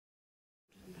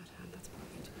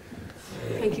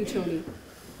you, Tony.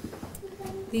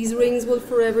 These rings will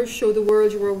forever show the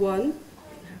world you are one.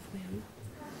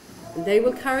 And they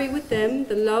will carry with them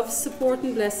the love, support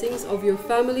and blessings of your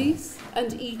families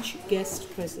and each guest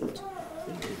present.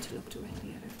 You need to look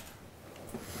directly at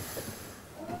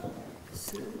her.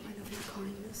 Sue, I love your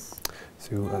kindness.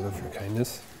 Sue, I love your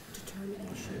kindness.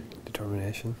 Determination.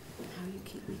 Determination. And how you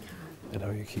keep me calm. And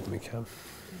how you keep me calm.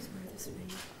 Please wear this ring.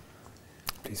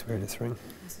 Please wear this ring.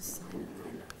 As a sign of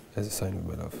my love. As a sign of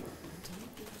my love.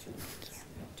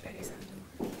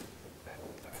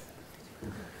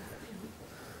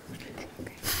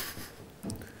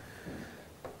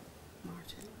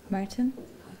 Martin,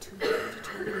 I too love your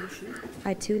determination.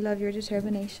 I too love your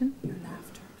determination,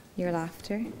 Your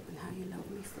laughter. and how you love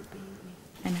me for being me.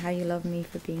 and how you love me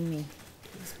for being me.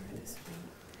 Please wear this ring.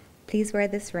 Please wear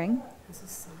this ring As a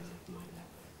sign of my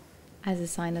love. as a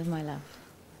sign of my love.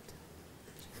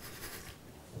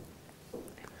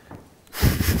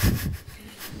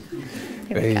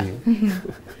 Here we go.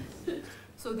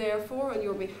 So therefore, on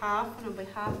your behalf and on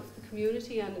behalf of the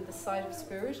community and in the sight of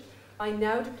spirit, I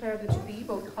now declare that you be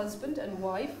both husband and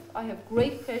wife. I have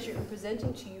great pleasure in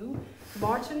presenting to you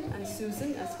Martin and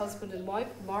Susan as husband and wife.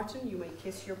 Martin, you may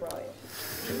kiss your bride.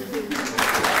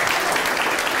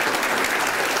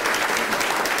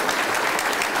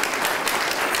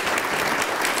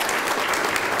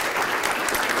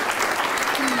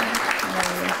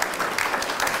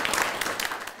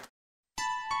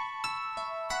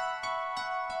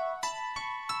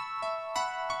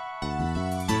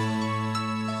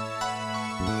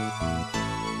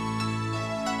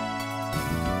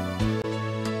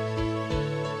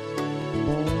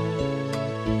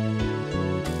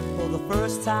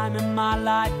 First time in my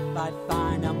life I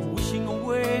find I'm wishing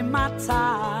away my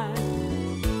time.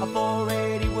 I've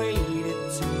already waited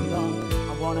too long.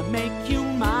 I wanna make you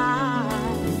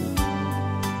mine.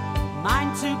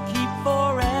 Mine to keep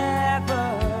forever.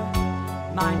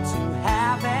 Mine to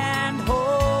have and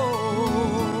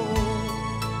hold.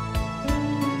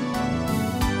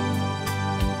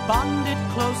 Bonded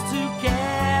close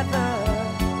together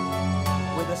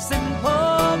with a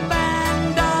simple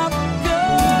band of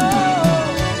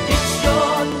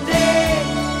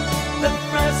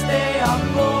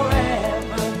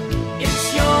forever. It's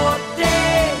your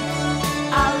day.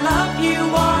 I love you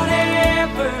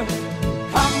whatever.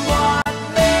 Come what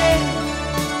may,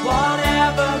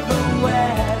 whatever the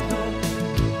weather.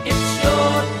 It's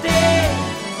your day.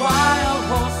 Wild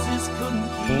horses couldn't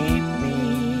keep me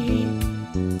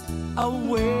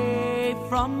away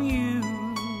from you.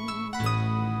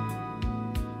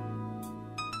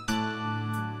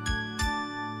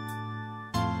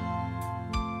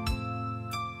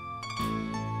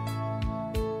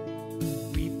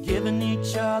 Given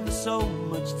each other so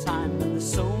much time, and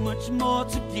there's so much more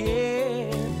to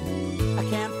give. I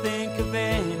can't think of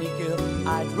any girl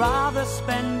I'd rather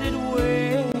spend it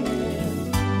with.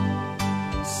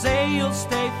 Say you'll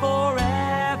stay forever.